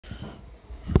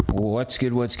What's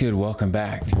good? What's good? Welcome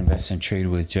back to Invest and Trade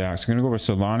with Jax. We're gonna go over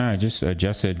Solana. I just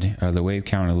adjusted the wave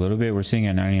count a little bit. We're seeing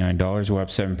at $99. We're up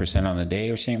 7% on the day.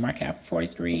 We're seeing market cap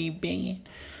 43 billion,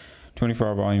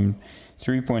 24-hour volume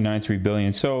 3.93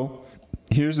 billion. So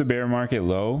here's the bear market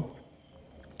low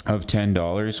of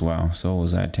 $10. Wow, so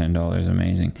was that $10?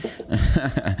 Amazing.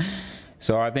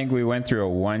 So I think we went through a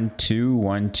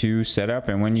 1-2-1-2 setup,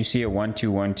 and when you see a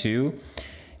 1-2-1-2,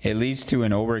 it leads to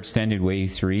an overextended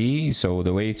wave 3. So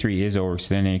the wave 3 is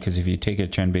overextended because if you take a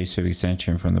trend based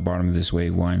extension from the bottom of this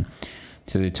wave 1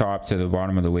 to the top to the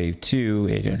bottom of the wave 2,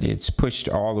 it's pushed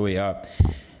all the way up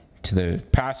to the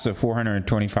past the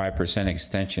 425%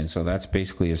 extension. So that's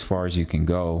basically as far as you can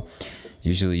go.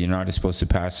 Usually you're not supposed to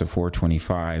pass the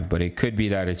 425, but it could be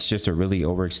that it's just a really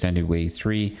overextended wave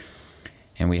 3,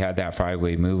 and we had that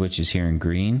 5-wave move, which is here in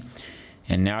green.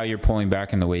 And now you're pulling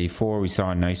back in the wave 4. We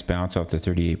saw a nice bounce off the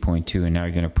 38.2, and now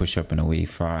you're going to push up in a wave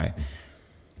 5.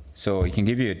 So it can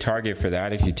give you a target for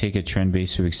that if you take a trend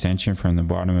base of extension from the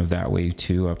bottom of that wave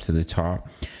 2 up to the top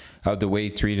of the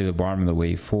wave 3 to the bottom of the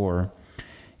wave 4.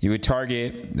 You would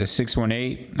target the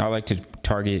 618. I like to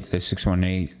target the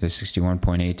 618, the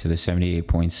 61.8 to the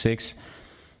 78.6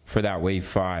 for that wave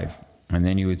 5. And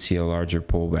then you would see a larger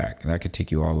pullback. That could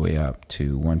take you all the way up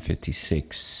to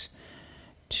 156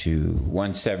 to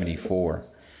 174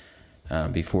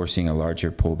 before seeing a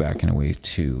larger pullback in a wave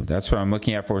 2. That's what I'm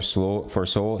looking at for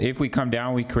Sol. If we come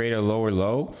down, we create a lower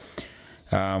low.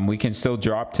 We can still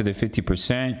drop to the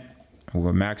 50%.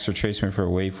 Max retracement for a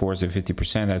wave 4 is at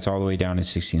 50%. That's all the way down to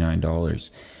 $69.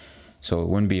 So it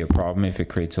wouldn't be a problem if it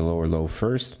creates a lower low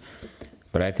first.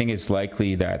 But I think it's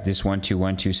likely that this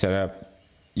 1-2-1-2 setup,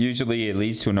 usually it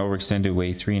leads to an overextended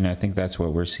wave 3, and I think that's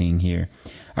what we're seeing here.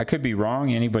 I could be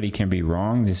wrong. Anybody can be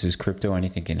wrong. This is crypto.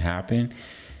 Anything can happen.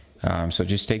 So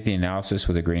just take the analysis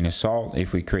with a grain of salt.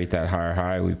 If we create that higher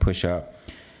high, we push up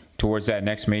towards that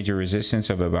next major resistance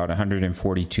of about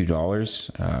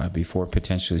 $142 before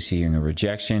potentially seeing a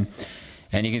rejection.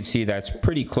 And you can see that's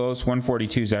pretty close.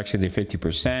 142 is actually the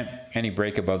 50%. Any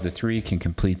break above the 3 can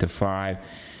complete the 5.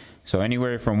 So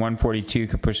anywhere from 142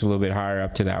 could push a little bit higher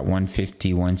up to that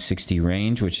 150, 160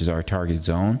 range, which is our target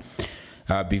zone,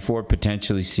 before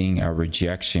potentially seeing a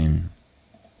rejection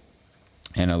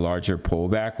and a larger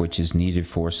pullback, which is needed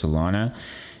for Solana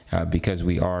because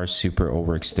we are super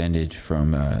overextended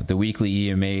from the weekly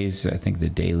EMAs. I think the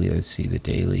daily, let's see the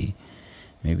daily,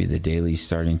 maybe the daily's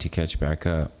starting to catch back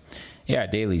up. Yeah,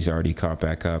 daily's already caught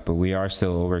back up, but we are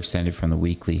still overextended from the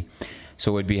weekly.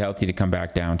 So it would be healthy to come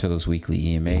back down to those weekly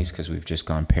EMAs because we've just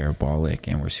gone parabolic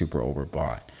and we're super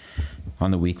overbought on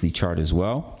the weekly chart as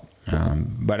well.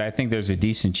 But I think there's a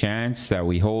decent chance that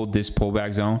we hold this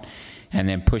pullback zone and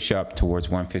then push up towards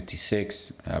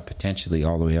 156, potentially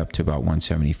all the way up to about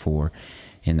 174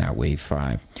 in that wave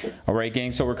 5. All right,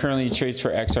 gang. So we're currently in trades for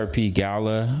XRP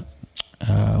Gala.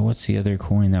 What's the other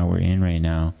coin that we're in right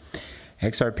now?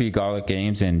 XRP, Gala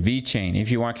Games, and VeChain. If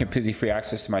you want completely free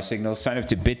access to my signals, sign up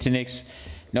to BITUNIX.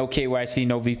 No KYC,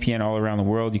 no VPN all around the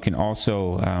world. You can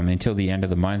also, until the end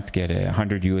of the month, get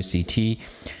 100 USDT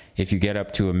if you get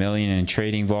up to $1 million in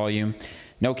trading volume.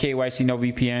 No KYC, no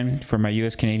VPN for my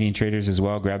US Canadian traders as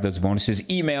well. Grab those bonuses.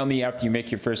 Email me after you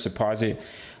make your first deposit.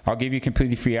 I'll give you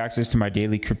completely free access to my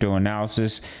daily crypto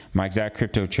analysis, my exact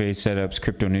crypto trade setups,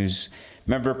 crypto news,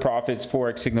 member profits,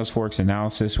 Forex signals, Forex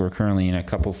analysis. We're currently in a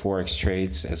couple Forex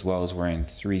trades, as well as we're in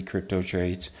 3 crypto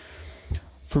trades.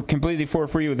 Completely for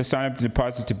free with a sign up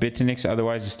deposit to BITUNIX.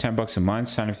 Otherwise, it's $10 a month.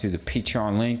 Sign up through the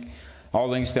Patreon link. All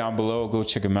links down below. Go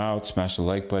check them out. Smash the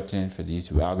like button for the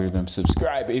YouTube algorithm.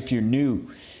 Subscribe if you're new.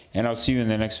 And I'll see you in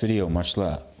the next video. Much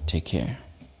love. Take care.